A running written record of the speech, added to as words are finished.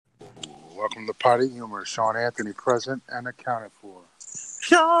Welcome to Potty Humor. Sean Anthony present and accounted for.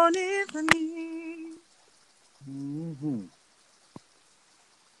 Sean Anthony. Mm-hmm.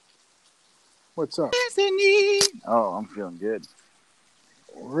 What's up? Anthony. Oh, I'm feeling good.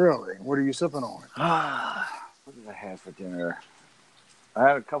 Really? What are you sipping on? What did I have for dinner? I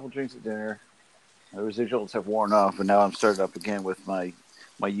had a couple drinks at dinner. The residuals have worn off, and now I'm started up again with my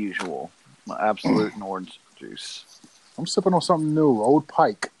usual, my Absolute and orange juice. I'm sipping on something new. Old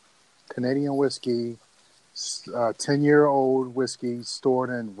Pike, Canadian whiskey, 10-year-old whiskey stored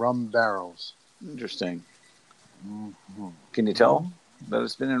in rum barrels. Interesting. Mm-hmm. Can you tell that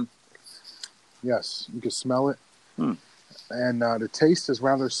it's been in? Yes, you can smell it. And the taste is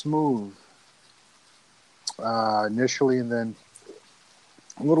rather smooth initially, and then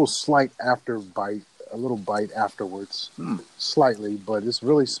a little slight bite afterwards. Slightly, but it's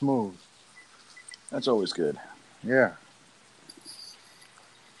really smooth. That's always good. Yeah.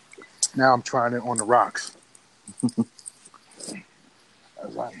 Now I'm trying it on the rocks. As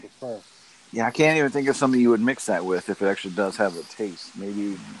I prefer. Yeah, I can't even think of something you would mix that with if it actually does have a taste.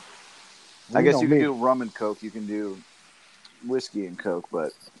 Maybe, I guess you can do rum and Coke. You can do whiskey and Coke,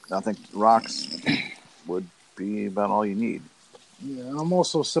 but I think rocks would be about all you need. Yeah, I'm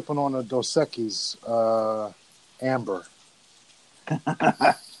also sipping on a Dos Equis amber.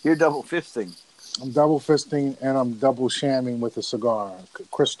 You're double fisting. I'm double fisting and I'm double shamming with a cigar,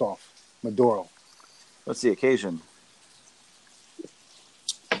 Christoph Maduro. What's the occasion?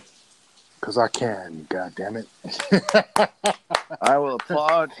 Because I can, God damn it. I will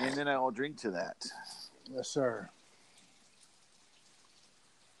applaud and then I will drink to that. Yes, sir.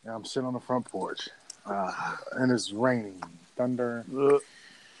 Yeah, I'm sitting on the front porch. And it's raining. Thunder. Little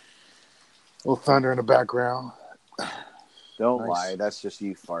thunder in the background. Don't lie. That's just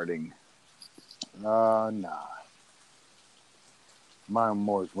you farting. Nah. Mine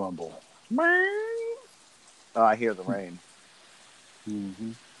more is rumble. Oh, I hear the rain.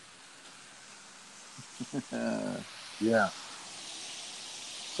 Mm-hmm. Yeah.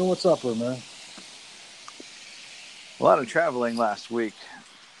 So what's up, man? A lot of traveling last week.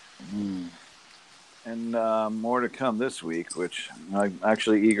 And more to come this week, which I'm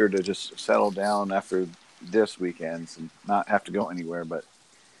actually eager to just settle down after this weekend and not have to go anywhere. But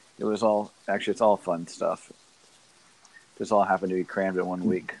it's all fun stuff. This all happened to be crammed in 1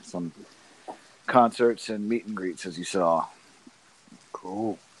 week. Some concerts and meet and greets, as you saw.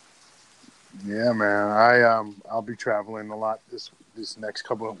 Cool. Yeah, man. I'll be traveling a lot this next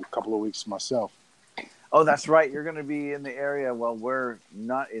couple of weeks myself. Oh, that's right. You're going to be in the area while we're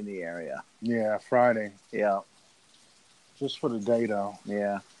not in the area. Yeah, Friday. Yeah. Just for the day, though.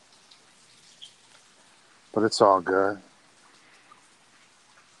 Yeah. But it's all good.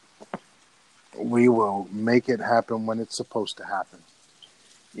 We will make it happen when it's supposed to happen.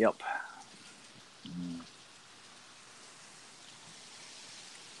 Yep.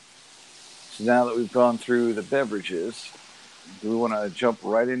 So now that we've gone through the beverages, do we want to jump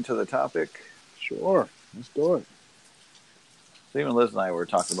right into the topic? Sure. Let's do it. Stephen, Liz, and I were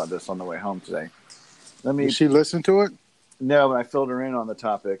talking about this on the way home today. Did she listen to it? No, but I filled her in on the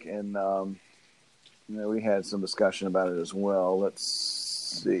topic, and we had some discussion about it as well. Let's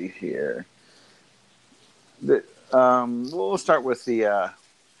see here. We'll start with the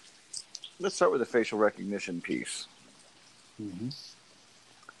facial recognition piece. Mm-hmm.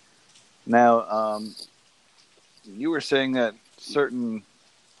 Now, you were saying that certain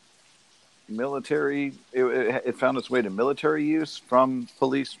military, it found its way to military use from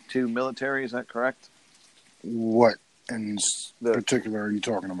police to military. Is that correct? What in particular are you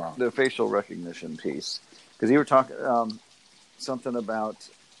talking about? The facial recognition piece. Because you were talking something about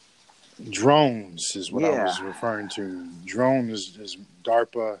drones is what I was referring to. Drone is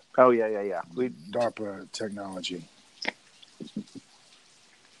DARPA. Oh, yeah. DARPA technology.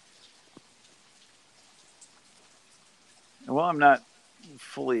 Well, I'm not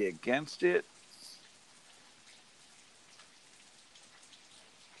fully against it.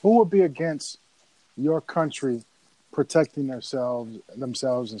 Who would be against your country protecting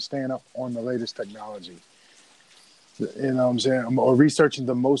themselves and staying up on the latest technology? You know what I'm saying? Or researching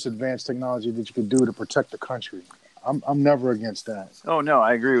the most advanced technology that you could do to protect the country. I'm never against that. Oh, no,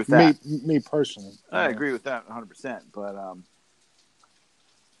 I agree with that. Me personally. I agree with that 100%. But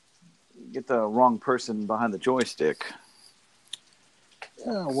get the wrong person behind the joystick.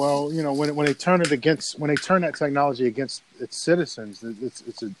 Yeah, well, when they turn that technology against its citizens,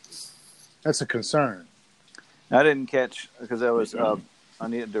 that's a concern. I didn't catch because I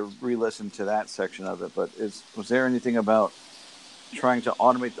needed to re-listen to that section of it. But was there anything about trying to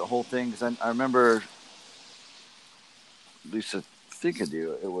automate the whole thing? Because I remember at least think I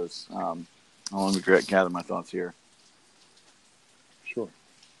do. It was. Let me gather my thoughts here. Sure.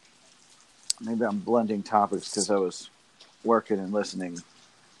 Maybe I'm blending topics because I was working and listening.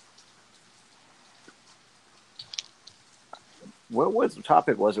 What the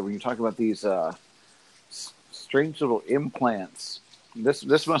topic was it when you talked about these strange little implants?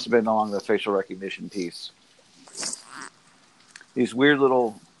 This must have been along the facial recognition piece. These weird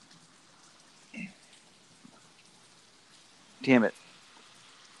little. Damn it.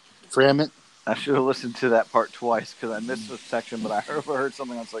 Frame it. I should have listened to that part twice because I missed the section, but I heard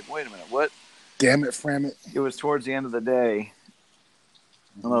something. I was like, wait a minute, what? Damn it, frame it. It was towards the end of the day,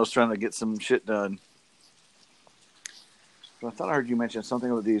 and I was trying to get some shit done. But I thought I heard you mention something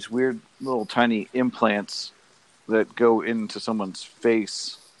about these weird little tiny implants that go into someone's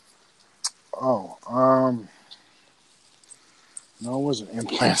face. Oh, no, it wasn't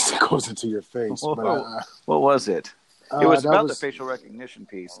implants that goes into your face. Whoa. But what was it? It was about the was, facial recognition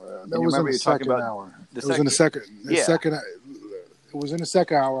piece. That was in the second hour. It was in the second. It was in the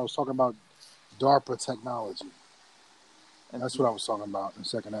second hour. I was talking about DARPA technology. And that's what I was talking about in the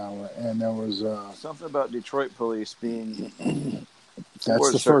second hour. And there was something about Detroit police being.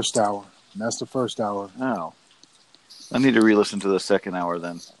 That's the first hour. That's the first hour. Oh, I need to re-listen to the second hour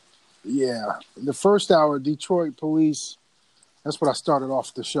then. Yeah, the first hour, Detroit police. That's what I started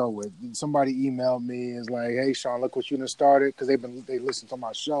off the show with. Somebody emailed me and was like, "Hey, Sean, look what you done started," because they listened to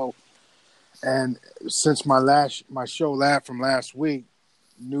my show. And since my show from last week,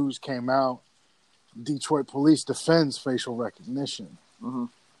 news came out. Detroit police defends facial recognition,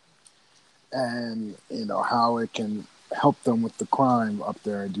 and how it can help them with the crime up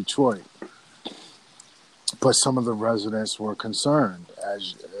there in Detroit. But some of the residents were concerned,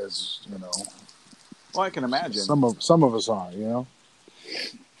 as you know. Well, I can imagine. Some of us are,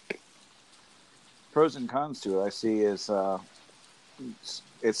 Pros and cons to it, I see, is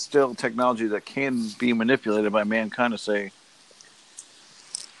it's still technology that can be manipulated by mankind. To say,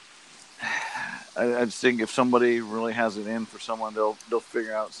 I just think if somebody really has it in for someone, they'll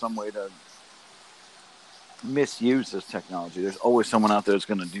figure out some way to misuse this technology. There's always someone out there that's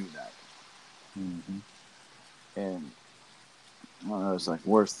going to do that, and I don't know, it's like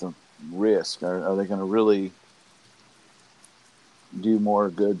worth the risk. Are they going to really do more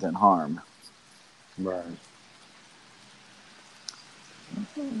good than harm? Right.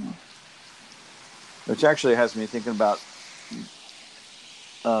 Which actually has me thinking about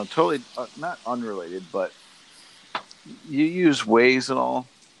totally not unrelated, but you use Waze at all?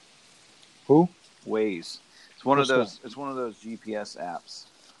 Who? Waze. It's one of those GPS apps.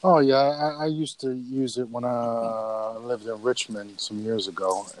 Oh yeah, I used to use it when I lived in Richmond some years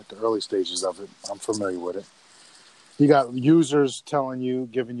ago. At the early stages of it, I'm familiar with it. You got users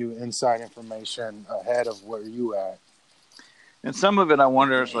giving you inside information ahead of where you at. And some of it, I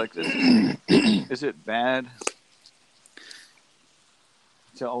wonder, is like, is it bad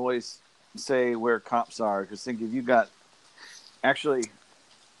to always say where cops are? Because think if you got actually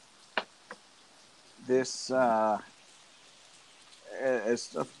this as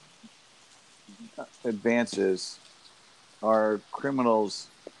stuff advances, are criminals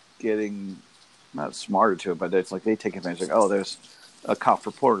getting not smarter to it, but it's like they take advantage. Like, oh, there's a cop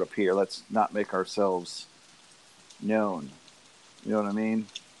reported up here. Let's not make ourselves known. You know what I mean?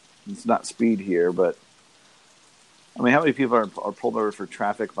 It's not speed here, but I mean, how many people are pulled over for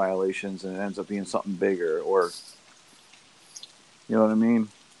traffic violations and it ends up being something bigger? Or, you know what I mean?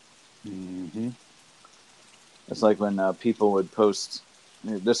 Mm-hmm. It's like when people would post.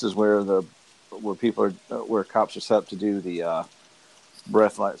 This is where people are where cops are set up to do the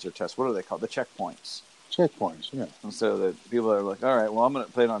breathalyzer test. What are they called? The checkpoints. Checkpoints, yeah. And so that people are like, all right, well, I'm going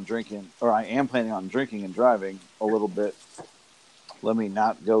to plan on drinking, or I am planning on drinking and driving a little bit. Let me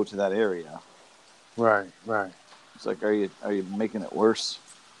not go to that area. Right. It's like, are you making it worse?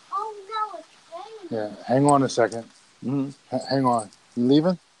 Oh no, it's raining. Yeah, hang on a second. Mm-hmm. Hang on. You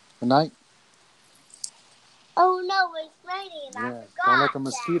leaving? Good night? Oh no, it's raining. Yeah, I forgot. don't let the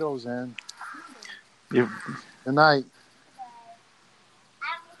mosquitoes in. You, Good night.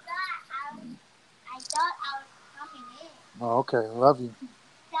 I forgot. I thought I was coming in. Oh, okay. Love you.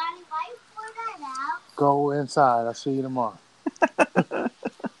 Daddy, why you pour that out? Go inside. I'll see you tomorrow.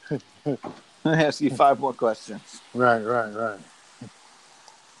 I ask you 5 more questions. Right. All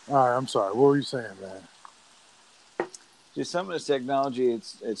right, I'm sorry. What were you saying, man? Just some of this technology,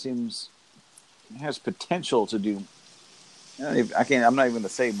 it seems has potential to do. I'm not even going to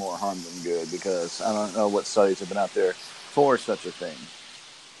say more harm than good because I don't know what studies have been out there for such a thing.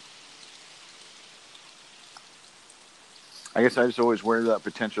 I guess I just always worry about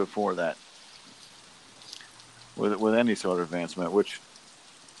potential for that. with any sort of advancement. Which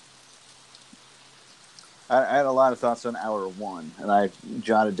I had a lot of thoughts on hour one, and I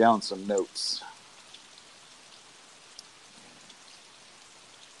jotted down some notes.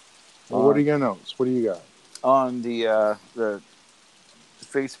 Well, what are your notes? What do you got? On the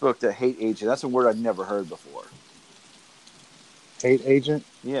Facebook, the hate agent. That's a word I'd never heard before. Hate agent?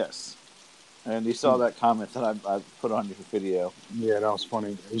 Yes. And you saw that comment that I put on your video. Yeah, that was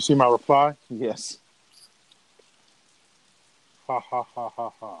funny. You see my reply? Yes. Ha ha ha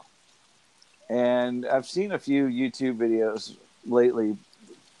ha ha. And I've seen a few YouTube videos lately,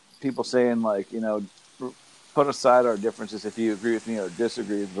 people saying like, put aside our differences if you agree with me or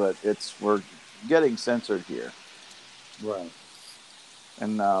disagree, but we're getting censored here. Right.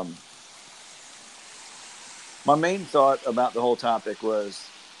 And my main thought about the whole topic was,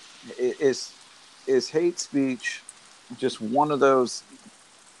 is hate speech just one of those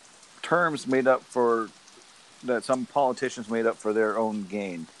terms that some politicians made up for their own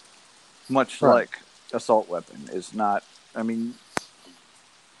gain? Much Right. like assault weapon is not, I mean,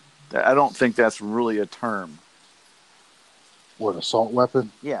 I don't think that's really a term. What, assault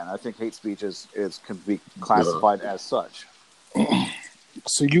weapon? Yeah, and I think hate speech can be classified as such.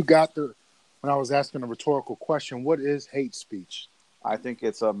 So you got when I was asking a rhetorical question, what is hate speech? I think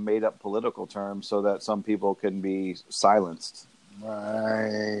it's a made-up political term so that some people can be silenced.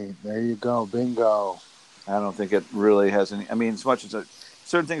 Right. There you go. Bingo. I don't think it really has any, I mean, as much as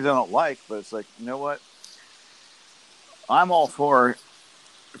certain things I don't like, but it's like, you know what? I'm all for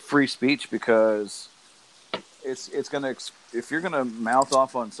free speech because it's going to, if you're going to mouth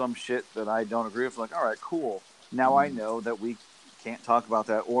off on some shit that I don't agree with, like, all right, cool. Now I know that we can't talk about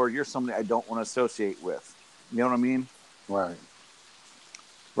that, or you're somebody I don't want to associate with. You know what I mean? Right.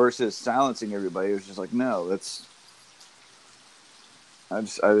 Versus silencing everybody. It was just like, no, I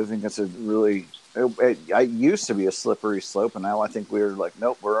think that's a really, I used to be a slippery slope, and now I think we're like,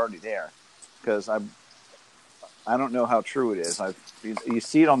 nope, we're already there. Because I don't know how true it is. You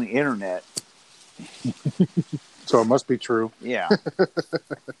see it on the internet. So it must be true. Yeah.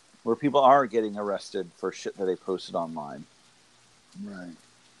 Where people are getting arrested for shit that they posted online. Right.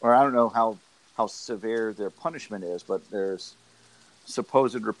 Or I don't know how severe their punishment is, but there's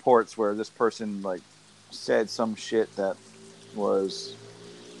supposed reports where this person like said some shit that was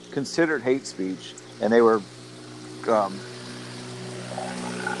considered hate speech, and they were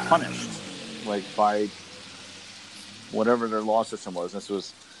punished like by whatever their law system was. This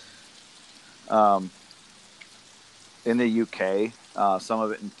was in the UK, some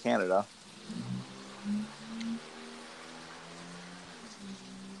of it in Canada.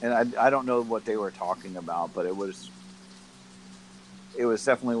 And I don't know what they were talking about, but it was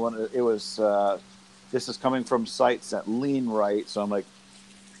definitely this is coming from sites that lean right. So I'm like,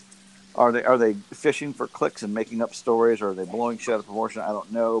 are they fishing for clicks and making up stories, or are they blowing shit out of proportion? I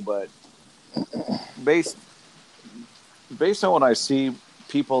don't know, but based on what I see,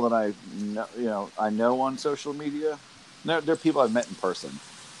 people that I know on social media, they're people I've met in person.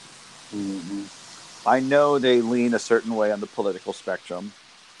 Mm-hmm. I know they lean a certain way on the political spectrum.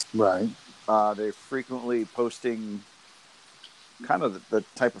 Right. They're frequently posting kind of the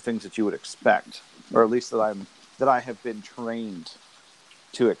type of things that you would expect, or at least that I have been trained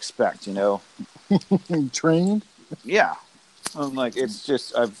to expect. Trained? Yeah. I'm like, it's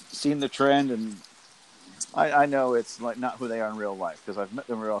just, I've seen the trend, and I know it's like not who they are in real life, because I've met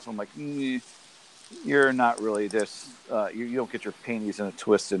them in real life. So I'm like, you're not really this. You don't get your panties in a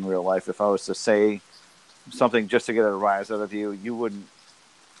twist in real life. If I was to say something just to get a rise out of you, you wouldn't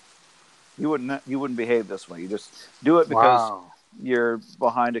behave this way. You just do it because you're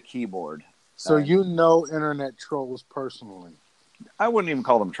behind a keyboard. So internet trolls personally? I wouldn't even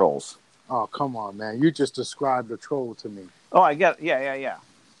call them trolls. Oh, come on, man. You just described a troll to me. Oh, I get it. Yeah.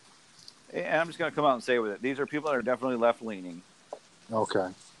 And I'm just going to come out and say with it. These are people that are definitely left-leaning. Okay.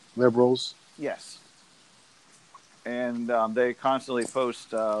 Liberals? Yes. And they constantly post,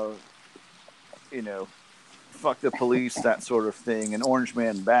 fuck the police, that sort of thing. An orange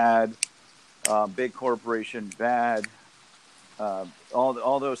man bad. Big corporation bad.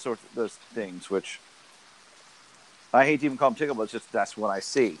 All those sorts of those things, which I hate to even call them tickle, but it's just that's what I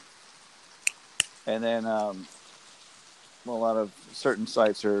see. And then a lot of certain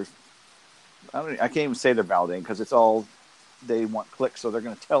sites are, I can't even say they're validating, because it's all, they want clicks, so they're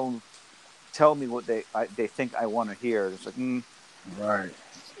going to tell me what they think I want to hear. It's like, right.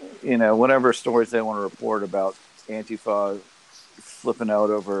 Whatever stories they want to report about Antifa flipping out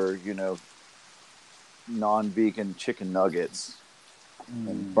over, non-vegan chicken nuggets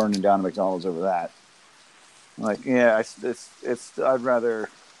and burning down a McDonald's over that. I'm like, yeah, it's I'd rather,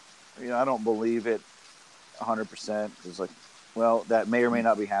 I don't believe it. 100%. It's like, well, that may or may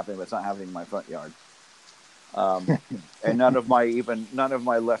not be happening, but it's not happening in my front yard. And none of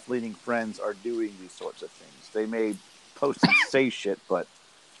my left leaning friends are doing these sorts of things. They may post and say shit, but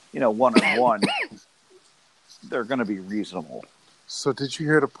one on one, they're going to be reasonable. So did you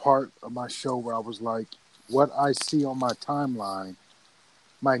hear the part of my show where I was like, what I see on my timeline,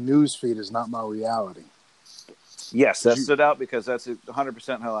 my news feed is not my reality? Yes, that stood out because that's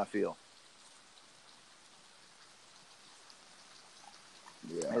 100% how I feel.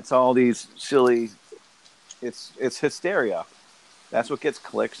 Yeah. It's all these silly, it's hysteria. That's what gets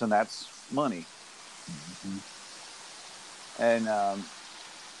clicks, and that's money. Mm-hmm. And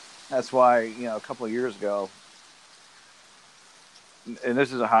that's why, a couple of years ago, and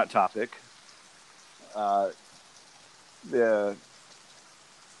this is a hot topic, the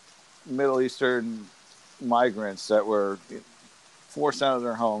Middle Eastern migrants that were forced out of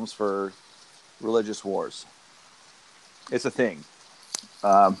their homes for religious wars. It's a thing,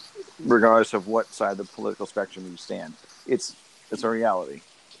 regardless of what side of the political spectrum you stand. It's a reality.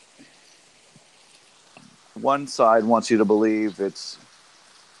 One side wants you to believe it's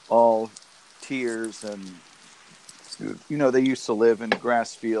all tears and, they used to live in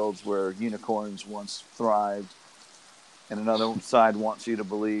grass fields where unicorns once thrived. And another side wants you to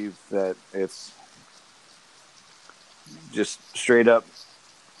believe that it's just straight up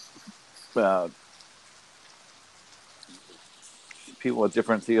people with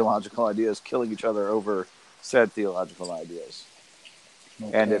different theological ideas killing each other over said theological ideas.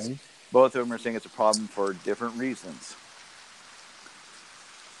 Okay. And both of them are saying it's a problem for different reasons.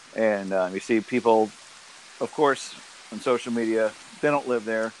 And you see people, of course, on social media, they don't live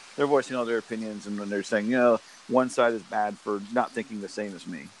there. They're voicing all their opinions, and when they're saying, one side is bad for not thinking the same as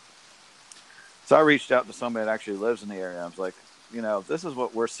me. So I reached out to somebody that actually lives in the area. I was like, if this is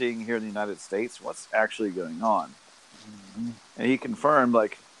what we're seeing here in the United States, what's actually going on? Mm-hmm. And he confirmed,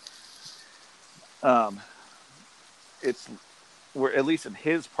 we're at least in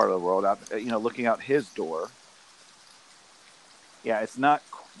his part of the world, looking out his door. Yeah, it's not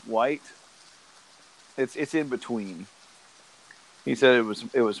quite. It's in between. He said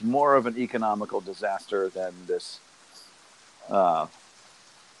it was more of an economical disaster than this. I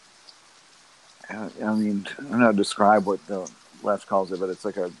don't know how to describe what the left calls it, but it's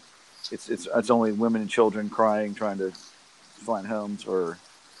like it's only women and children crying, trying to find homes, or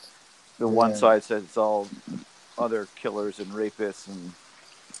the one side says it's all other killers and rapists and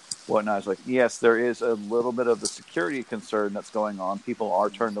whatnot. It's like, yes, there is a little bit of the security concern that's going on. People are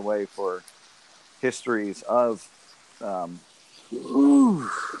turned away for histories of, you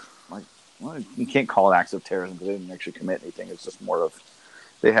can't call it acts of terrorism because they didn't actually commit anything. It's just more of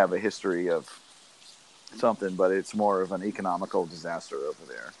they have a history of something, but it's more of an economical disaster over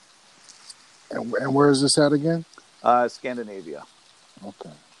there. And where is this at again? Scandinavia.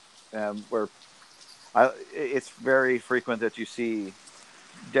 Okay. Where it's very frequent that you see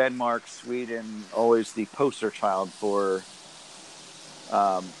Denmark, Sweden, always the poster child for,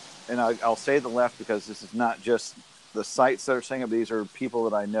 and I'll say the left because this is not just the sites that are saying it, but these are people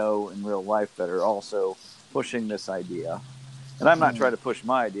that I know in real life that are also pushing this idea. And I'm not trying to push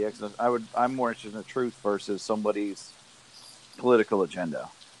my idea because I'm more interested in the truth versus somebody's political agenda.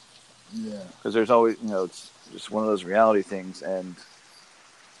 Yeah. Because there's always, it's just one of those reality things. And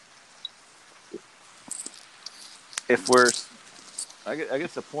I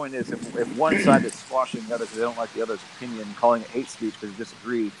guess the point is, if one side is squashing the other because they don't like the other's opinion, calling it hate speech because they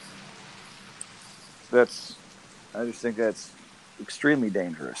disagree, I just think that's extremely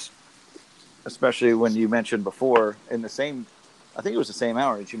dangerous. Especially when you mentioned before I think it was the same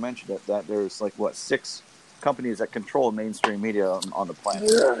hour that you mentioned it, that there's 6 companies that control mainstream media on the planet.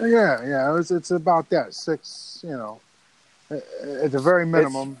 Yeah. It's about that 6. At the very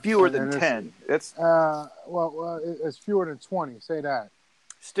minimum, it's fewer than 10. It's it's fewer than 20. Say that.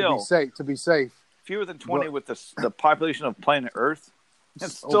 Still, to be safe. Fewer than 20 with the population of planet Earth.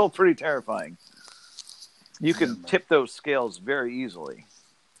 It's still pretty terrifying. You can tip those scales very easily.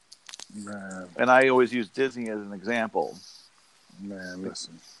 Man. And I always use Disney as an example. Man,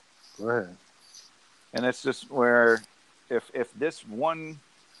 listen. Go ahead. And it's just where if this one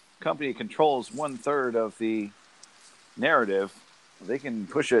company controls 1/3 of the narrative, they can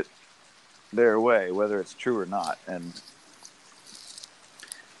push it their way, whether it's true or not. And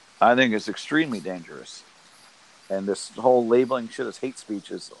I think it's extremely dangerous. And this whole labeling shit as hate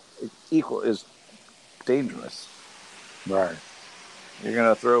speech is dangerous. Right. You're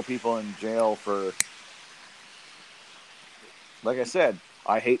going to throw people in jail for, like I said,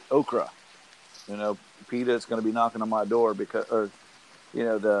 I hate okra. PETA is going to be knocking on my door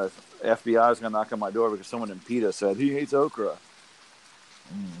the FBI is going to knock on my door because someone in PETA said he hates okra.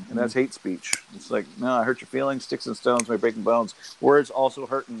 And that's hate speech. It's like, no, I hurt your feelings. Sticks and stones may break bones. Words also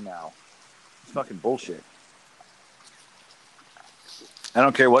hurt me now. It's fucking bullshit. I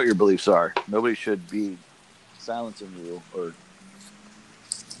don't care what your beliefs are. Nobody should be silencing you or. You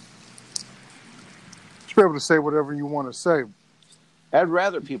should be able to say whatever you want to say. I'd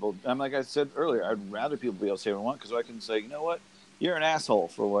rather people, like I said earlier, I'd rather people be able to say what I want because I can say, you know what, you're an asshole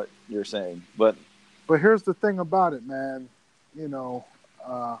for what you're saying. But here's the thing about it, man.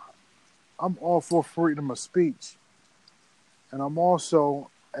 I'm all for freedom of speech, and I'm also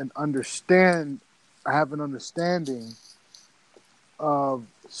I have an understanding of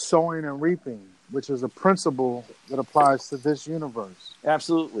sowing and reaping, which is a principle that applies to this universe.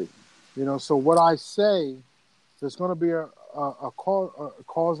 Absolutely. So what I say, there's going to be a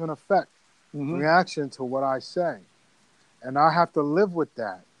cause and effect reaction to what I say, and I have to live with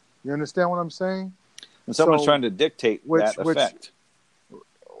that. You understand what I'm saying? And someone's trying to dictate that effect.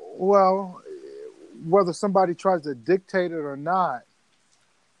 Well, whether somebody tries to dictate it or not,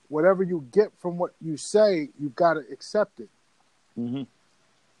 whatever you get from what you say, you've got to accept it. Mm-hmm.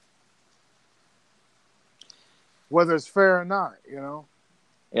 Whether it's fair or not,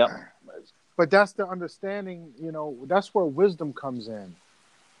 Yep. But that's the understanding, that's where wisdom comes in.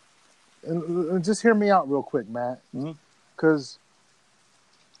 And just hear me out real quick, Matt. Because,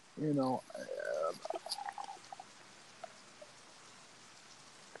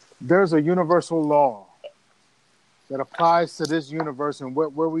 there's a universal law that applies to this universe and where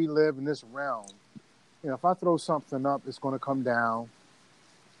we live in this realm. If I throw something up, it's going to come down.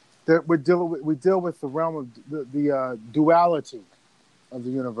 We deal with the realm of the duality of the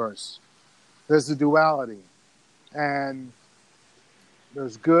universe. There's the duality, and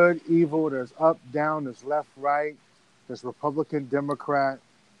there's good, evil. There's up, down. There's left, right. There's Republican, Democrat.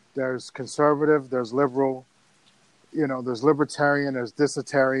 There's conservative. There's liberal. There's libertarian. There's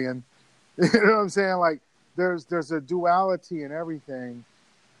disitarian. You know what I'm saying? Like there's a duality in everything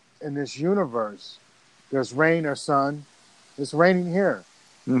in this universe. There's rain or sun. It's raining here.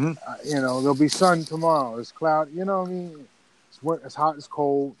 Mm-hmm. There'll be sun tomorrow. It's cloudy. You know what I mean? It's hot. It's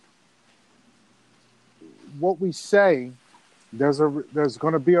cold. What we say, there's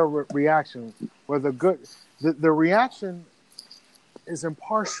going to be a reaction. Whether good, the reaction is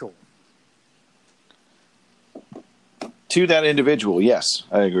impartial to that individual. Yes,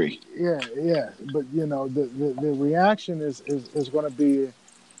 I agree. Yeah. But the reaction is going to be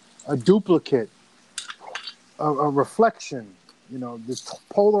a duplicate, a reflection. The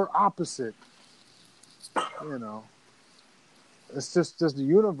polar opposite. It's just the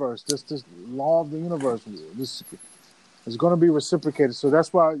universe. This law of the universe. This is going to be reciprocated. So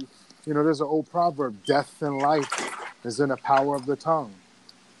that's why, there's an old proverb: "Death and life is in the power of the tongue."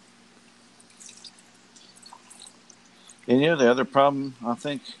 And the other problem, I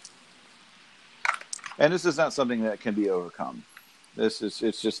think, and this is not something that can be overcome. It's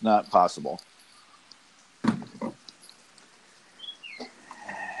just not possible.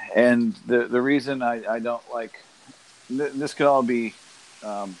 And the reason I don't like, this could all be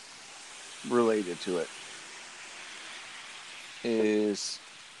related to it, is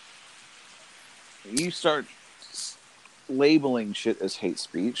you start labeling shit as hate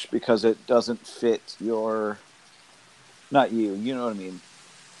speech because it doesn't fit your, not you know what I mean,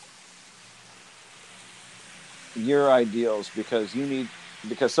 your ideals, because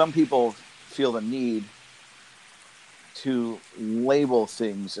some people feel the need to label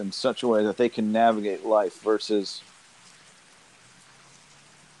things in such a way that they can navigate life versus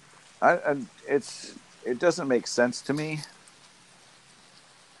it doesn't make sense to me.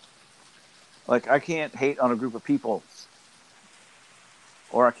 Like, I can't hate on a group of people,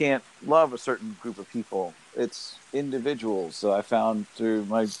 or I can't love a certain group of people. It's individuals. So I found through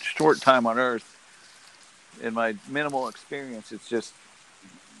my short time on Earth, in my minimal experience, it's just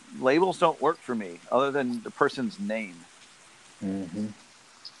labels don't work for me other than the person's name. Mm-hmm.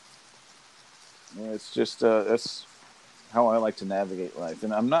 It's just that's how I like to navigate life,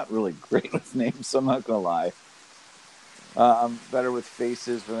 and I'm not really great with names, so I'm not gonna lie. I'm better with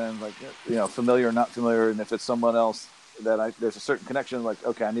faces, but then, like, familiar or not familiar, and if it's someone else that there's a certain connection, like,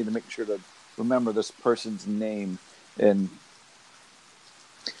 okay, I need to make sure to remember this person's name and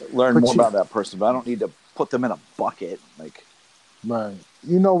learn more about that person, but I don't need to put them in a bucket. Like, right.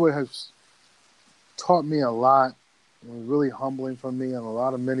 What has taught me a lot, it was really humbling for me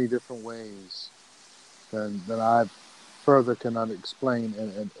in many different ways that I further cannot explain,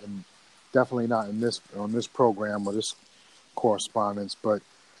 and definitely not on this program or this correspondence. But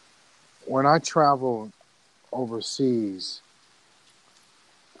when I travel overseas,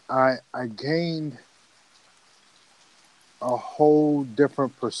 I gained a whole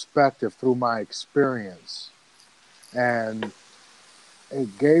different perspective through my experience, and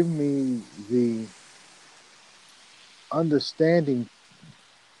it gave me the understanding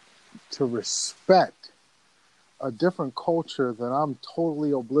to respect a different culture that I'm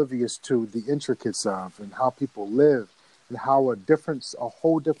totally oblivious to the intricacies of, and how people live, and how a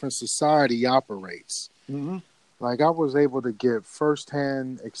whole different society operates. Mm-hmm. Like, I was able to get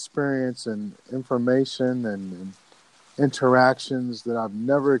firsthand experience and information and interactions that I've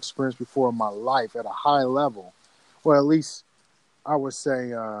never experienced before in my life at a high level. Well, at least I would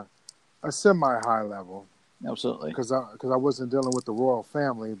say a semi-high level, Absolutely. because I wasn't dealing with the royal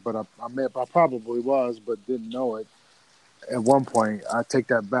family, but I probably was, but didn't know it at one point. I take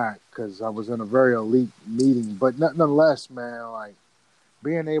that back, because I was in a very elite meeting. But nonetheless, man, like,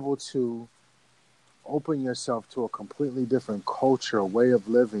 being able to open yourself to a completely different culture, way of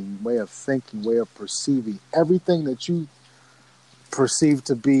living, way of thinking, way of perceiving everything that you perceive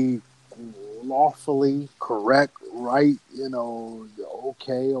to be lawfully correct, right,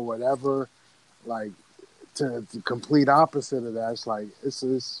 okay, or whatever, like, to the complete opposite of that. It's like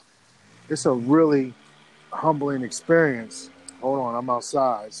it's a really humbling experience. Hold on, I'm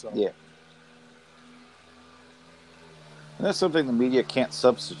outside, so Yeah. And that's something the media can't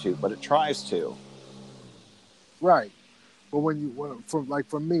substitute, but it tries to. right. But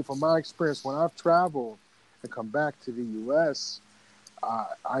from me, from my experience, when I've traveled and come back to the U.S.,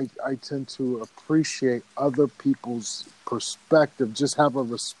 I tend to appreciate other people's perspective. Just have a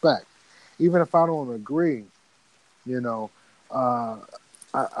respect, even if I don't agree. You know, uh,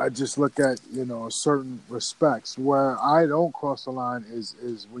 I just look at certain respects. Where I don't cross the line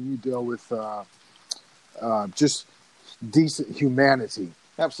is when you deal with just decent humanity.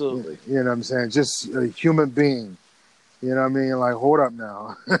 Absolutely. You know what I'm saying? Just a human being. You know what I mean? Like, hold up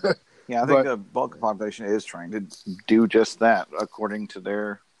now. Yeah, I think But the bulk of the population is trying to do just that according to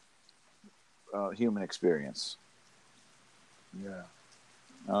their human experience. yeah,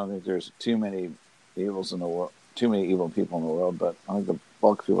 I don't think there's too many evils in the world, too many evil people in the world, but I think the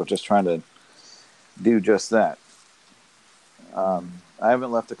bulk of people are just trying to do just that. I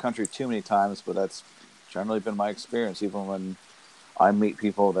haven't left the country too many times, but that's generally been my experience. Even when I meet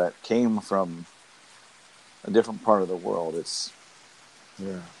people that came from a different part of the world, it's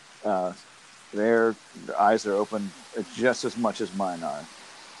yeah, uh, their eyes are open just as much as mine are.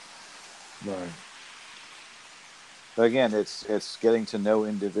 right. But again, it's getting to know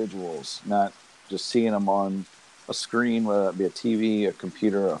individuals, not just seeing them on a screen, whether it be a TV, a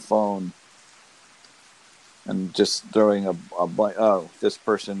computer, a phone, and just throwing a blank. Oh, this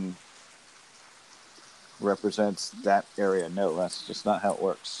person represents that area. No, that's just not how it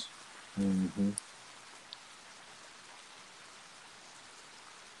works. Mm-hmm.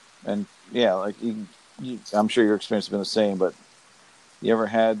 And yeah, like I'm sure your experience has been the same. But you ever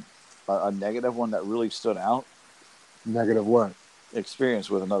had a negative one that really stood out? Negative what? Experience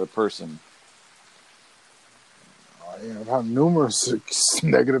with another person. I've had numerous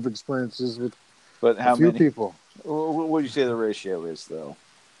negative experiences with But a how few many? people. What would you say the ratio is, though?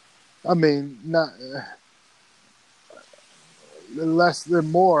 I mean, not less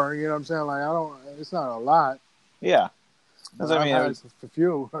than more. You know what I'm saying? Like, I don't. It's not a lot, Yeah, but because I I've mean, had a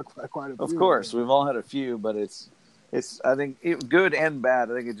few, quite a of few. course, we've all had a few, but it's I think good and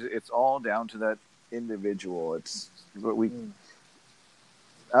bad. I think it's all down to that individual. It's what we. Mm.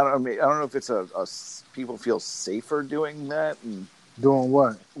 I don't know if it's a people feel safer doing that and Doing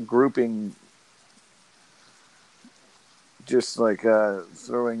what? grouping, just like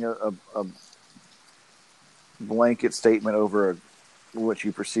throwing a blanket statement over what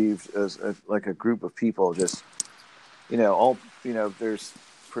you perceived as like a group of people. Just all there's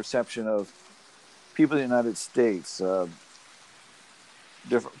perception of people in the United States,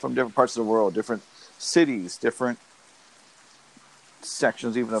 different from different parts of the world, different cities, different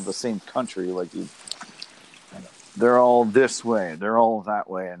sections, even of the same country. Like they're all this way, they're all that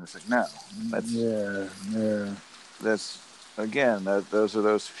way, and it's like no, Yeah. that's again those are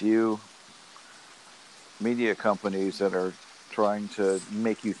those few media companies that are trying to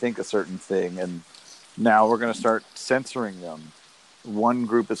make you think a certain thing, and now we're going to start censoring them. One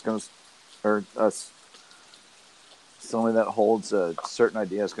group is going to, or somebody that holds a certain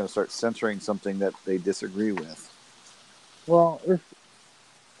idea is going to start censoring something that they disagree with, Well, it's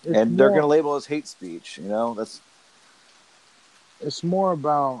and they're going more to label as hate speech. That's it's more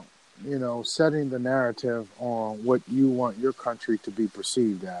about setting the narrative on what you want your country to be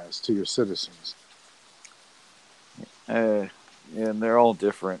perceived as to your citizens. and they're all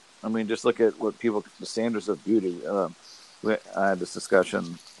different. I mean, just look at what the standards of beauty. I had this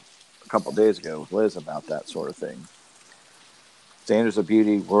discussion couple days ago with Liz about that sort of thing. Standards of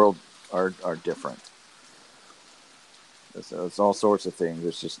beauty world are different. It's all sorts of things.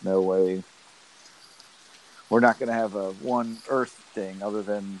 There's just no way. We're not going to have a one Earth thing other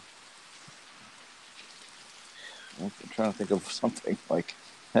than. I'm trying to think of something like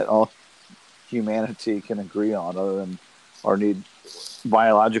that all humanity can agree on, other than our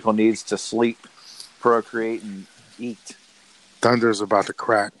biological needs to sleep, procreate, and eat. Thunder's about to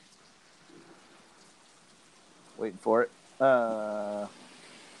crack. Waiting for it.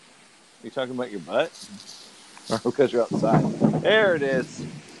 You talking about your butt? Or because you're outside? There it is.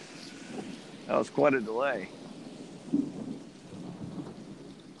 That was quite a delay.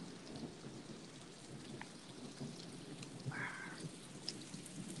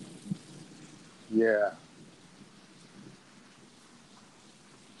 Yeah.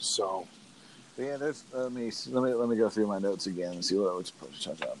 So. Yeah, there's. Let me go through my notes again and see what I was supposed to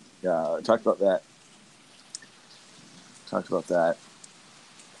talk about. Yeah, I talked about that.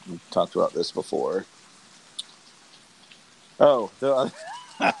 We talked about this before. Oh,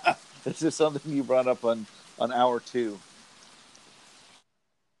 this is something you brought up on hour 2.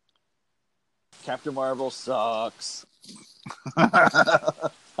 Captain Marvel sucks. I'm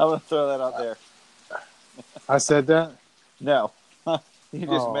gonna throw that out there. I said that? No, you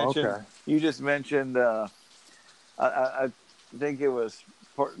Okay. just mentioned. I think it was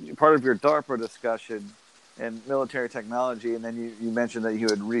part of your DARPA discussion and military technology, and then you mentioned that you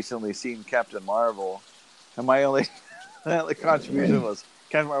had recently seen Captain Marvel, and my only contribution was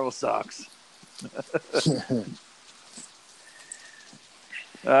Captain Marvel sucks.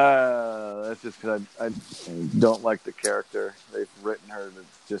 That's just because I don't like the character. They've written her to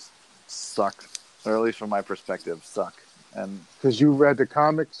just suck, or at least from my perspective, suck. And because you read the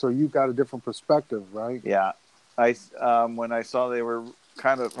comic, so you got a different perspective, right? yeah, when I saw that they were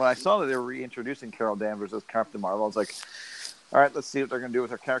reintroducing Carol Danvers as Captain Marvel, I was like, all right, let's see what they're going to do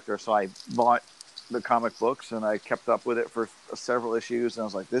with her character. So I bought the comic books and I kept up with it for several issues, and I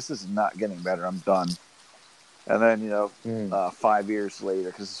was like, this is not getting better. I'm done. And then 5 years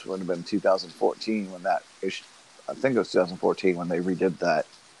later, because this would have been 2014 when that issue, I think it was 2014 when they redid that.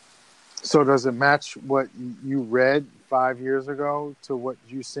 So does it match what you read 5 years ago to what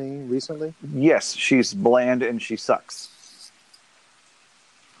you've seen recently? Yes, she's bland and she sucks.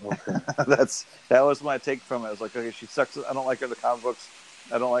 Okay. That was my take from it. I was like, okay, she sucks. I don't like her in the comic books.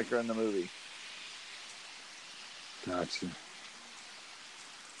 I don't like her in the movie. Gotcha.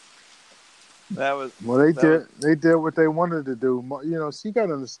 They did what they wanted to do. So you got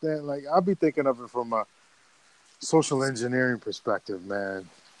to understand, like, I'll be thinking of it from a social engineering perspective, man.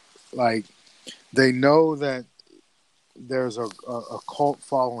 Like, they know that there's a cult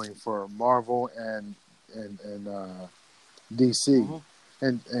following for Marvel and DC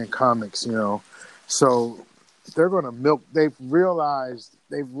and comics, so they're going to milk. They've realized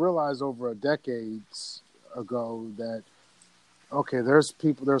over a decades ago that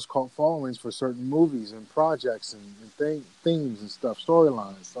there's cult followings for certain movies and projects and themes and stuff,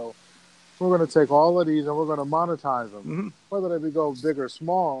 storylines. So we're going to take all of these and we're going to monetize them, whether they go big or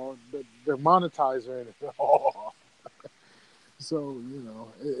small. They're monetizing it all. So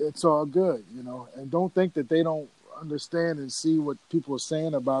it's all good, and don't think that they don't understand and see what people are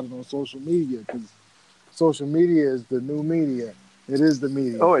saying about it on social media, because social media is the new media. It is the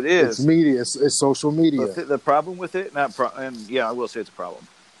media. Oh, it is. It's media. It's social media. The problem with it, and yeah, I will say it's a problem.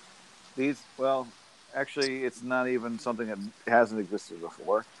 Actually, it's not even something that hasn't existed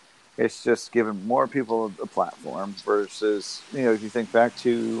before. It's just given more people a platform versus, if you think back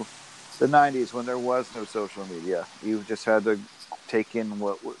to the 90s when there was no social media, you just had to take in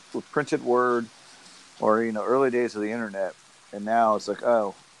what printed word, or early days of the internet, and now it's like,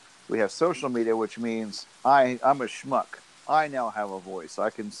 oh, we have social media, which means I'm a schmuck. I now have a voice. I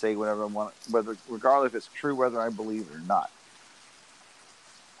can say whatever I want, regardless if it's true, whether I believe it or not.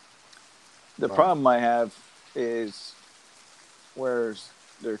 The problem I have is where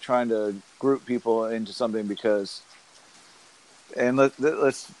they're trying to group people into something because, and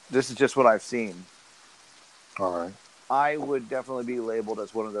this is just what I've seen. All right. I would definitely be labeled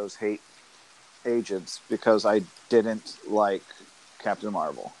as one of those hate agents because I didn't like Captain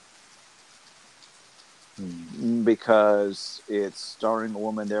Marvel. Because it's starring a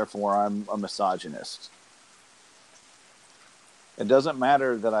woman, therefore I'm a misogynist. It doesn't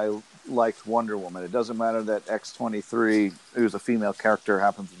matter that I liked Wonder Woman. It doesn't matter that X-23, who's a female character,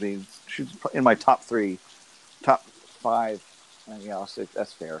 happens to be, she's in my top 5. Yeah, I'll say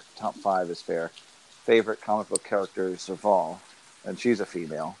that's fair. Top 5 is fair. Favorite comic book characters of all, and she's a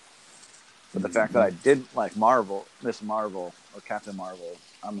female. But the fact that I didn't like Miss Marvel, or Captain Marvel.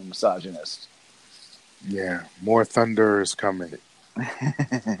 I'm a misogynist. Yeah, more thunder is coming.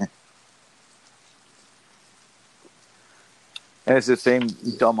 And it's the same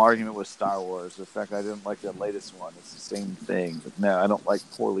dumb argument with Star Wars. The fact I didn't like the latest one, it's the same thing. But no, I don't like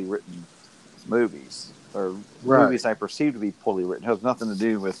poorly written movies or Right. movies I perceive to be poorly written. It has nothing to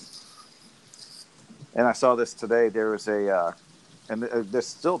do with. And I saw this today. There was and this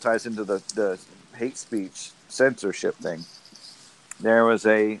still ties into the hate speech censorship thing. There was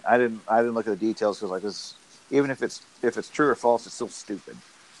I didn't look at the details because like this, even if it's true or false, it's still stupid.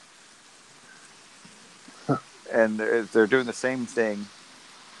 And they're doing the same thing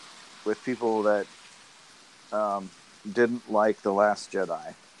with people that didn't like The Last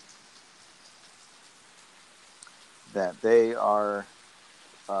Jedi. That they are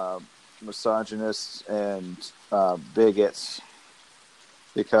misogynists and bigots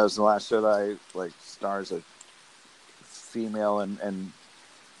because The Last Jedi like stars a female and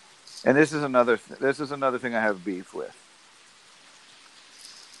this is another thing I have beef with.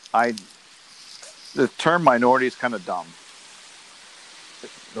 The term minority is kind of dumb.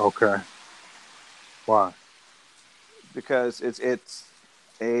 Okay. Why? Because it's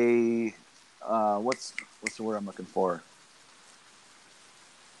a what's the word I'm looking for?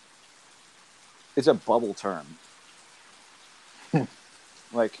 It's a bubble term.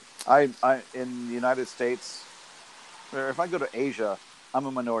 Like I in the United States, or if I go to Asia, I'm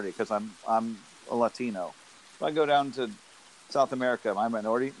a minority because I'm a Latino. If I go down to South America, am I a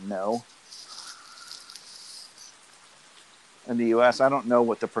minority? No. In the U.S., I don't know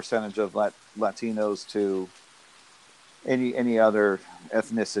what the percentage of Latinos to any other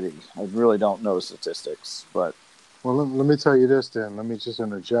ethnicity. I really don't know statistics, but Well, let me tell you this then. Let me just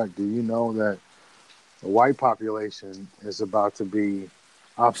interject. Do you know that the white population is about to be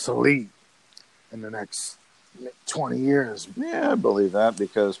obsolete in the next 20 years? yeah, I believe that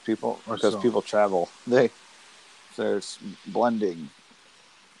because people travel. There's blending.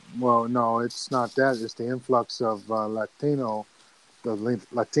 Well, no, it's not that. It's the influx of Latino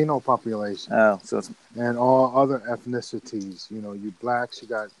population. Oh, so it's and all other ethnicities. You know, you blacks, you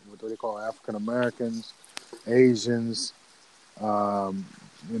got what they call African Americans, Asians, Puerto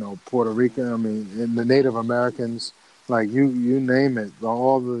Rican. I mean, and the Native Americans. Like you name it.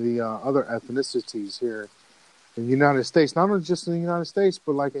 All of the other ethnicities here in the United States, not only just in the United States,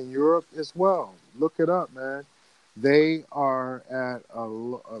 but like in Europe as well. Look it up, man. They are at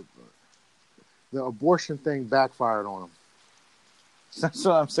the abortion thing backfired on them. that's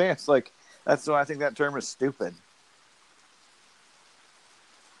what I'm saying. It's like that's why I think that term is stupid.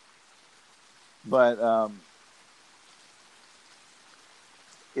 But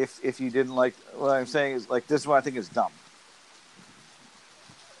if you didn't like what I'm saying is like this is what I think is dumb.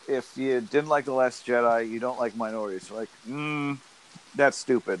 If you didn't like The Last Jedi, you don't like minorities. Like, that's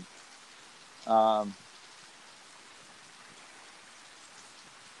stupid. I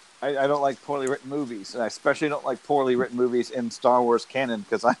don't like poorly written movies, and I especially don't like poorly written movies in Star Wars canon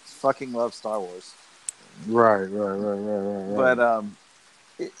because I fucking love Star Wars. Right. But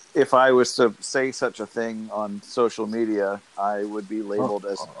if I was to say such a thing on social media, I would be labeled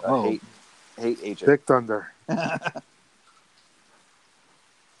as a hate agent. Big Thunder.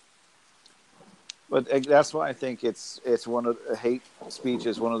 But that's why I think it's one of hate speech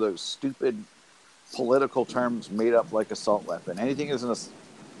is one of those stupid political terms made up like assault weapon. Anything is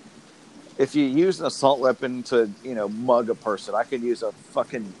if you use an assault weapon to mug a person, I could use a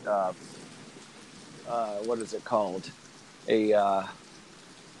fucking what is it called? A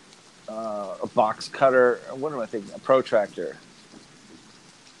box cutter. What am I thinking? A protractor.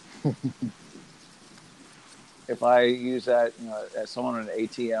 If I use that as someone in an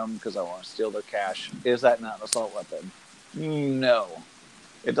ATM because I want to steal their cash, is that not an assault weapon? No.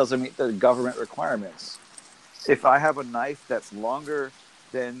 It doesn't meet the government requirements. If I have a knife that's longer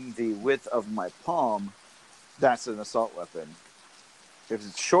than the width of my palm, that's an assault weapon. If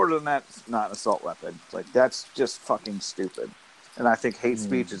it's shorter than that, it's not an assault weapon. Like, that's just fucking stupid. And I think hate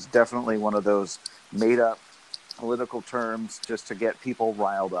speech is definitely one of those made-up political terms just to get people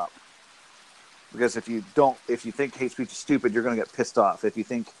riled up. Because if you think hate speech is stupid, you're going to get pissed off. If you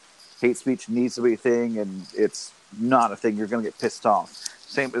think hate speech needs to be a thing and it's not a thing, you're going to get pissed off.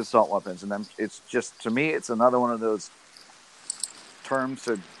 Same with assault weapons. And then it's just, to me, it's another one of those terms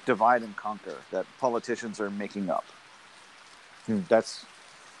to divide and conquer that politicians are making up. That's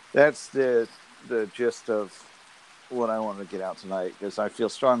the gist of what I wanted to get out tonight, because I feel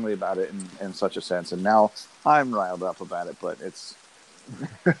strongly about it in such a sense. And now I'm riled up about it, but it's...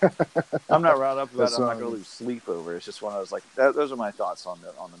 I'm not riled up about it. I'm not going to lose sleep over it. It's just one of those, like, those are my thoughts on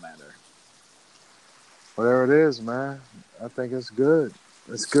the matter. Whatever it is, man. I think it's good.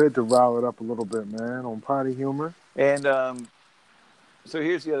 It's good to rile it up a little bit, man, on potty humor. And so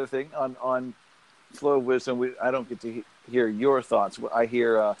here's the other thing on Flow of Wisdom. I don't get to hear your thoughts. I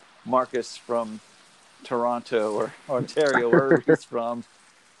hear Marcus from Toronto or Ontario, wherever he's from,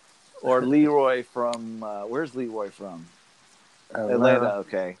 or Leroy from where's Leroy from? Atlanta.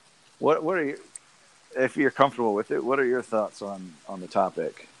 Okay. What are you? If you're comfortable with it, what are your thoughts on the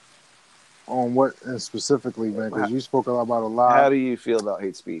topic? On what specifically, man? Because you spoke about a lot. How do you feel about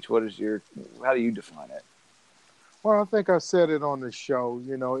hate speech? How do you define it? Well, I think I said it on the show.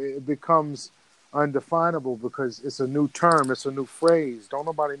 You know, it becomes undefinable because it's a new term, it's a new phrase. Don't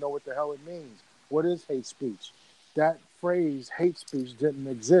nobody know what the hell it means. What is hate speech? That phrase, hate speech, didn't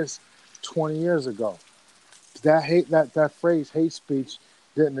exist 20 years ago. That phrase, hate speech,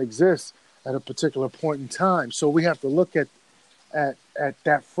 didn't exist at a particular point in time. So we have to look at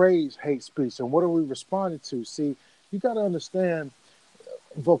that phrase, hate speech, and what are we responding to? See, you got to understand,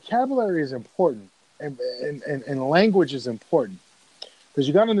 vocabulary is important, and language is important, because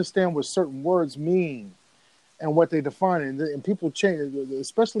you got to understand what certain words mean and what they define. And people change,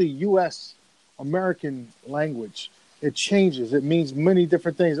 especially U.S. American language. It changes. It means many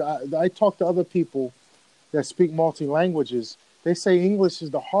different things. I talk to other people that speak multi-languages. They say English is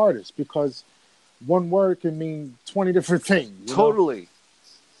the hardest because one word can mean 20 different things. Totally.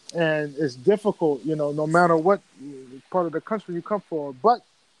 And it's difficult, no matter what part of the country you come from. But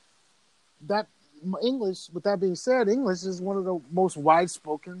that English, with that being said, English is one of the most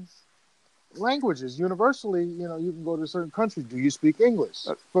wide-spoken languages. Universally, you can go to a certain country. Do you speak English?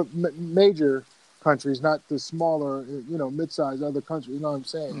 But major countries, not the smaller, mid-sized other countries, you know what I'm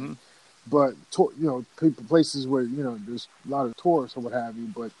saying? Mm-hmm. But, places where, there's a lot of tourists or what have you.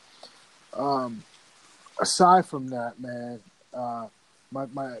 But aside from that, man,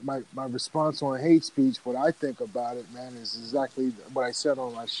 my response on hate speech, what I think about it, man, is exactly what I said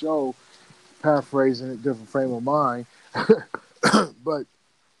on my show, paraphrasing it, different frame of mind. But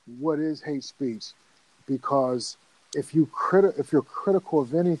what is hate speech? Because if you're critical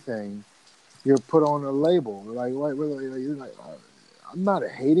of anything, you're put on a label. Like I'm not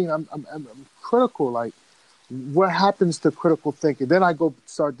hating. I'm critical. Like, what happens to critical thinking? Then I go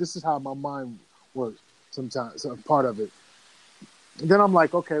start. This is how my mind works. Sometimes, part of it. And then I'm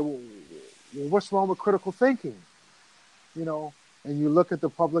like, okay, well, what's wrong with critical thinking? And you look at the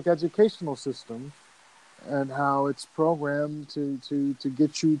public educational system and how it's programmed to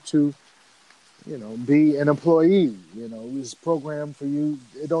get you to, be an employee. It's programmed for you.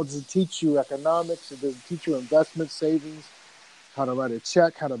 It doesn't teach you economics. It doesn't teach you investment, savings, how to write a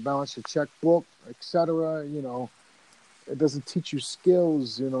check, how to balance your checkbook, etc. It doesn't teach you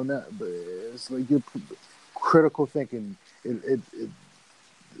skills. But it's like your critical thinking. It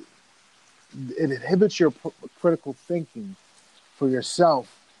inhibits your critical thinking for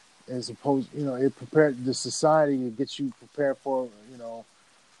yourself, as opposed, it prepared the society. It gets you prepared for,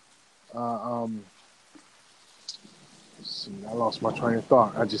 see, I lost my train of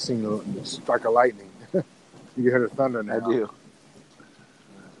thought. I just seen the strike of lightning. You can hear the thunder now. I do.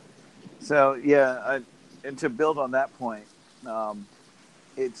 So yeah, and to build on that point,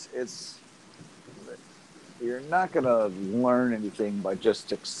 it's you're not going to learn anything by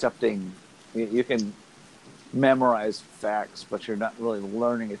just accepting. You can memorize facts, but you're not really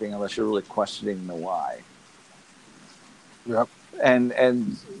learning anything unless you're really questioning the why. Yep.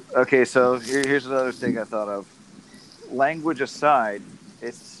 And okay, so here's another thing I thought of. Language aside,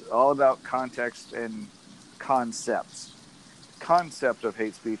 it's all about context and concepts. Concept of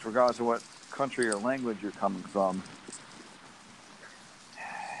hate speech, regardless of what country or language you're coming from,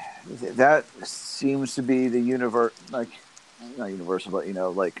 that seems to be the universe, like not universal, but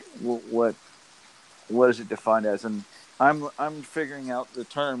what is it defined as? And I'm figuring out the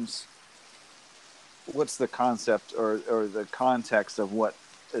terms. What's the concept or the context of what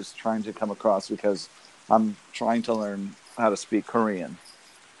is trying to come across? Because I'm trying to learn how to speak Korean.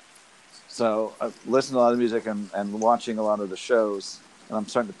 So I listen to a lot of music and watching a lot of the shows, and I'm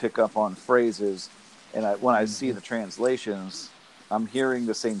starting to pick up on phrases. And when I see the translations, I'm hearing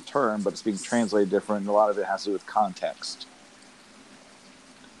the same term, but it's being translated different. And a lot of it has to do with context.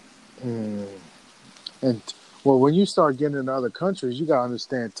 And well, when you start getting into other countries, you gotta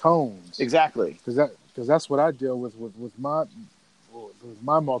understand tones. Exactly. Because that's what I deal with my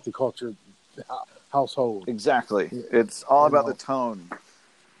multicultural household. Exactly. It's all about the tone.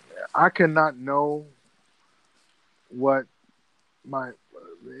 I cannot know what my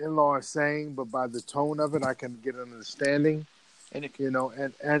in-law is saying, but by the tone of it, I can get an understanding. And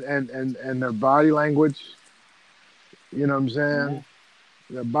and their body language. You know what I'm saying?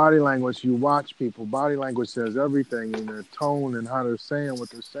 The body language, you watch people. Body language says everything in their tone and how they're saying what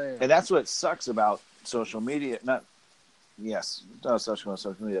they're saying. And that's what sucks about social media. Social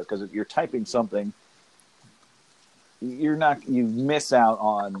media, because if you're typing something, you miss out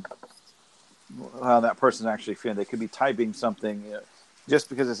on how that person's actually feeling. They could be typing something, just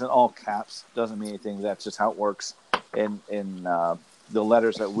because it's in all caps doesn't mean anything. That's just how it works in the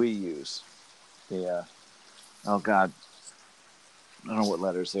letters that we use. The oh God, I don't know what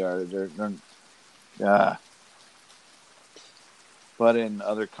letters they are. But in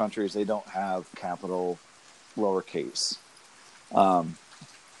other countries they don't have capital, lowercase.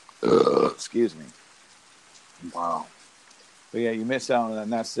 Excuse me. Wow. But yeah, you miss out on that,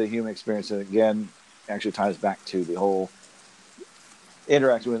 and that's the human experience. And again, actually ties back to the whole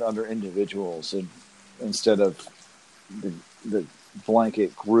interacting with other individuals, and instead of the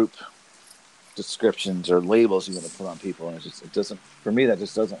blanket group descriptions or labels you're going to put on people. And it doesn't, for me, that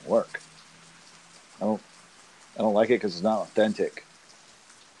just doesn't work. I don't like it because it's not authentic.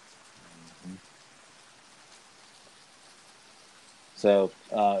 So,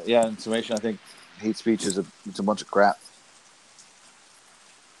 in summation, I think hate speech it's a bunch of crap.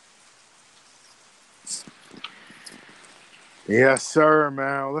 Yes, sir,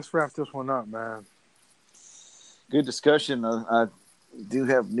 man. Let's wrap this one up, man. Good discussion. I do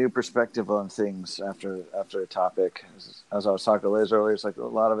have new perspective on things after a topic. As I was talking to Liz earlier, it's like a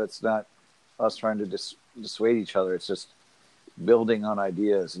lot of it's not us trying to dissuade each other. It's just building on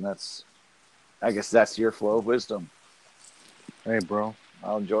ideas, and I guess that's your flow of wisdom. Hey, bro.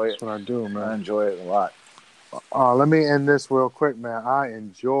 I'll enjoy it. That's what I do, man. I enjoy it a lot. Let me end this real quick, man. I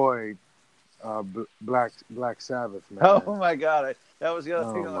enjoyed Black Sabbath, man. Oh my God, that was the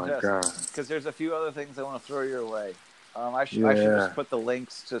other thing on this, because there's a few other things I want to throw your way. I should just put the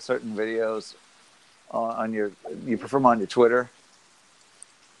links to certain videos on your. You prefer them on your Twitter?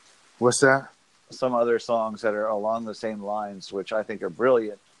 What's that? Some other songs that are along the same lines, which I think are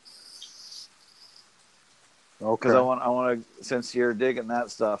brilliant. Okay. Because I want to. Since you're digging that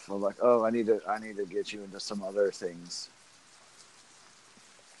stuff, I'm like, I need to get you into some other things.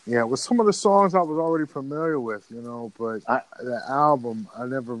 Yeah, with some of the songs I was already familiar with, but the album, I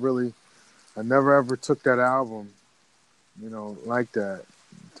never ever took that album, like that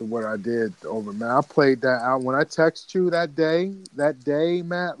to what I did over, man. I played that out when I texted you that day,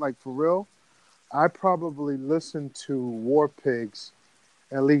 Matt, like for real, I probably listened to War Pigs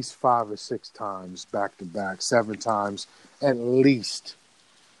at least 5 or 6 times back to back, 7 times at least.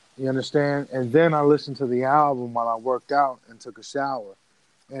 You understand? And then I listened to the album while I worked out and took a shower.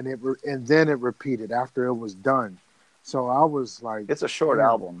 And then it repeated after it was done. So I was like, it's a short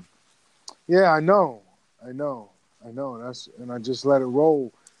album. Yeah, I know. And I just let it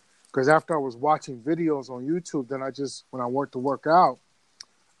roll, because after I was watching videos on YouTube, then when I went to work out,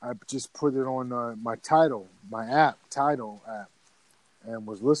 I just put it on my Tidal app, and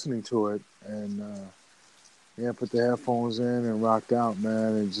was listening to it, and put the headphones in and rocked out,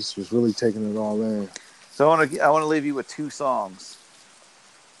 man, and just was really taking it all in. So I want to leave you with 2 songs.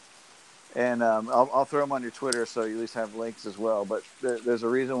 And I'll throw them on your Twitter so you at least have links as well. But there's a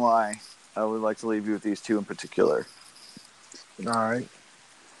reason why I would like to leave you with these 2 in particular. All right.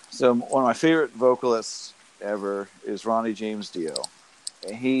 So one of my favorite vocalists ever is Ronnie James Dio.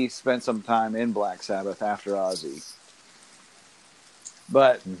 And he spent some time in Black Sabbath after Ozzy.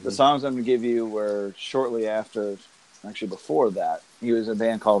 But the songs I'm going to give you were shortly after, actually before that. He was in a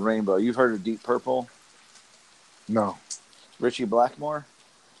band called Rainbow. You've heard of Deep Purple? No. Richie Blackmore?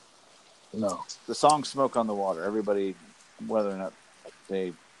 No. The song Smoke on the Water. Everybody, whether or not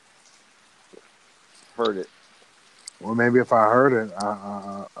they heard it. Well, maybe if I heard it,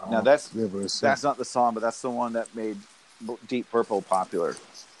 now that's not the song, but that's the one that made Deep Purple popular.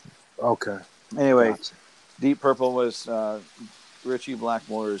 Okay. Anyway, gotcha. Deep Purple was Richie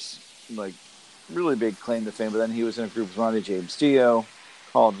Blackmore's really big claim to fame, but then he was in a group with Ronnie James Dio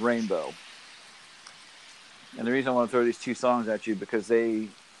called Rainbow. And the reason I want to throw these 2 songs at you, because they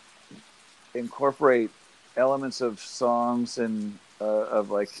incorporate elements of songs and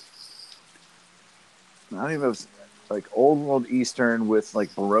of old world Eastern with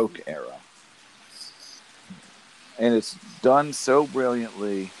Baroque era, and it's done so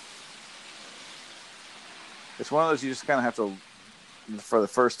brilliantly. It's one of those you just kind of have to, for the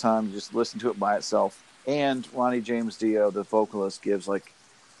first time, just listen to it by itself. And Ronnie James Dio, the vocalist, gives in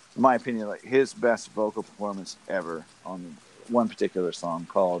my opinion, his best vocal performance ever on one particular song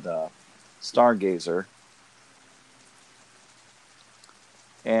called Stargazer,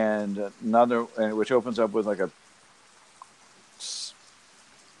 and which opens up with a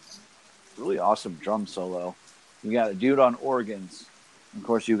really awesome drum solo. You got a dude on organs Of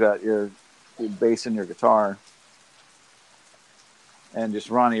course, you got your bass and your guitar. And just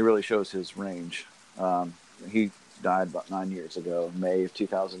Ronnie really shows his range. He died about 9 years ago, May of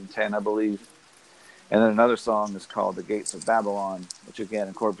 2010, I believe. And then another song is called The Gates of Babylon, which again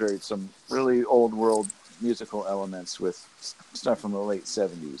incorporates some really old world musical elements with stuff from the late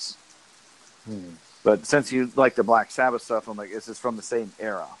 70s. But since you like the Black Sabbath stuff, I'm like, this is from the same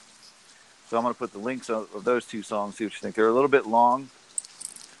era. So I'm going to put the links of those two songs, see what you think. They're a little bit long,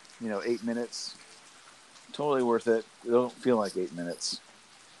 8 minutes. Totally worth it. They don't feel like 8 minutes.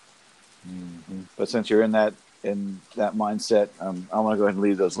 Mm-hmm. But since you're in that mindset, I'm going to go ahead and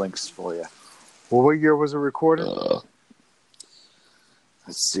leave those links for you. Well, what year was it recorded?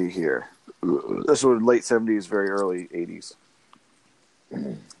 Let's see here. This was late 70s, very early 80s.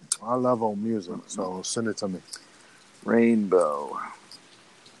 I love old music, so send it to me. Rainbow.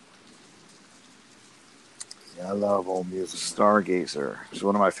 Yeah, I love old music. Stargazer. It's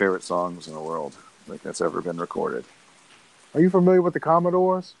one of my favorite songs in the world. I think that's ever been recorded. Are you familiar with the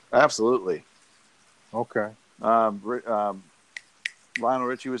Commodores? Absolutely. Okay. Lionel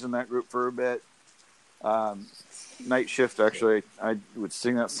Richie was in that group for a bit. Night Shift, actually, I would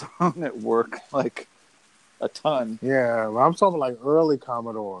sing that song at work like a ton. Yeah, well, I'm talking like early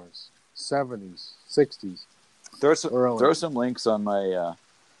Commodores, 70s, 60s. Throw some links on my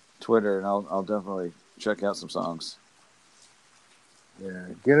Twitter, and I'll definitely check out some songs. Yeah,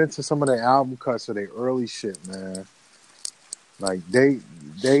 get into some of the album cuts of their early shit, man. Like they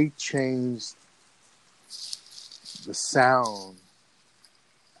changed the sound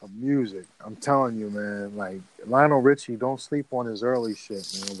of music. I'm telling you, man. Like Lionel Richie, don't sleep on his early shit,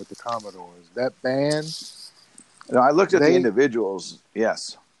 man. With the Commodores, that band. I looked at the individuals.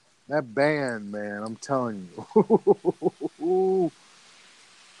 Yes, that band, man. I'm telling you,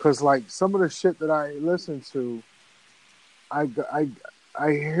 because like some of the shit that I listen to, I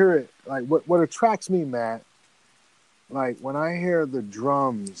hear it. Like what attracts me, Matt. Like when I hear the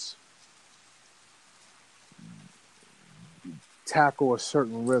drums tackle a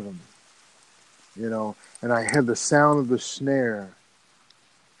certain rhythm, and I hear the sound of the snare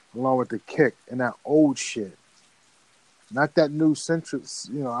along with the kick and that old shit, not that new centric.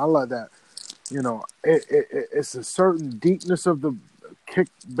 I love that. It's a certain deepness of the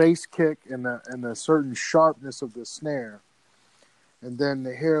bass kick, and a certain sharpness of the snare, and then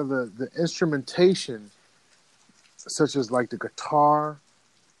to hear the instrumentation, such as like the guitar,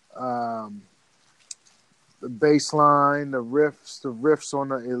 the bass line, the riffs on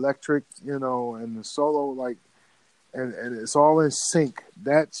the electric, and the solo, like, and it's all in sync.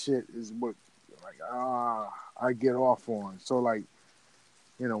 That shit is what, like, I get off on. So, like,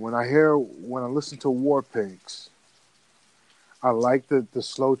 when I listen to War Pigs, I like the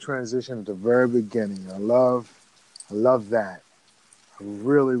slow transition at the very beginning. I love that. I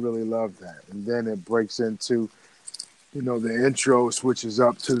really, really love that. And then it breaks into, the intro switches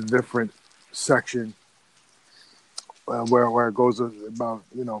up to the different section. Where it goes about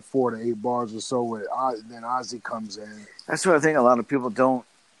 4 to 8 bars or so, where then Ozzy comes in. That's what I think a lot of people don't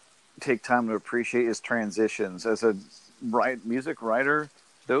take time to appreciate is transitions. As a music writer,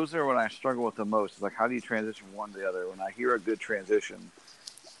 those are what I struggle with the most. Like, how do you transition from one to the other? When I hear a good transition,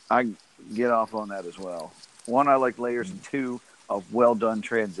 I get off on that as well. One, I like layers, and two, a well done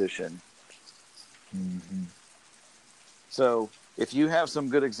transition. Mm-hmm. So if you have some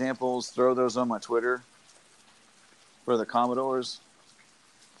good examples, throw those on my Twitter. For the Commodores.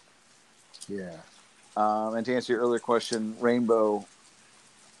 Yeah. And to answer your earlier question, Rainbow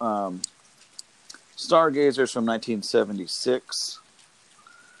Stargazers from 1976.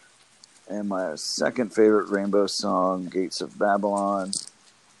 And my second favorite Rainbow song, Gates of Babylon.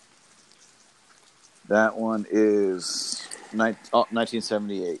 That one is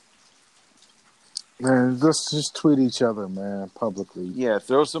 1978. Man, let's just tweet each other, man, publicly. Yeah,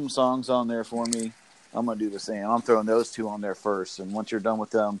 throw some songs on there for me. I'm going to do the same. I'm throwing those two on there first, and once you're done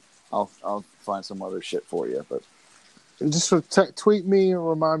with them, I'll find some other shit for you. But just tweet me and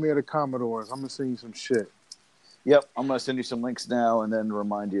remind me of the Commodores. I'm going to send you some shit. Yep, I'm going to send you some links now and then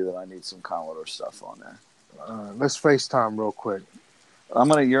remind you that I need some Commodore stuff on there. Let's FaceTime real quick. I'm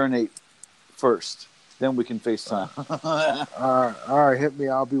going to urinate first. Then we can FaceTime. All right, hit me.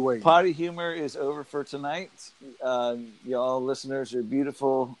 I'll be waiting. Potty humor is over for tonight. Y'all listeners are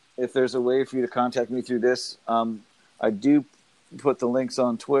beautiful. If there's a way for you to contact me through this, I do put the links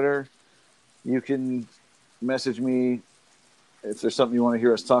on Twitter. You can message me if there's something you want to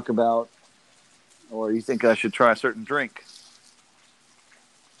hear us talk about, or you think I should try a certain drink.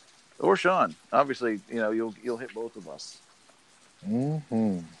 Or Sean. Obviously, you'll hit both of us.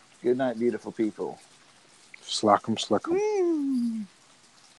 Mm-hmm. Good night, beautiful people. Slack 'em, slick 'em.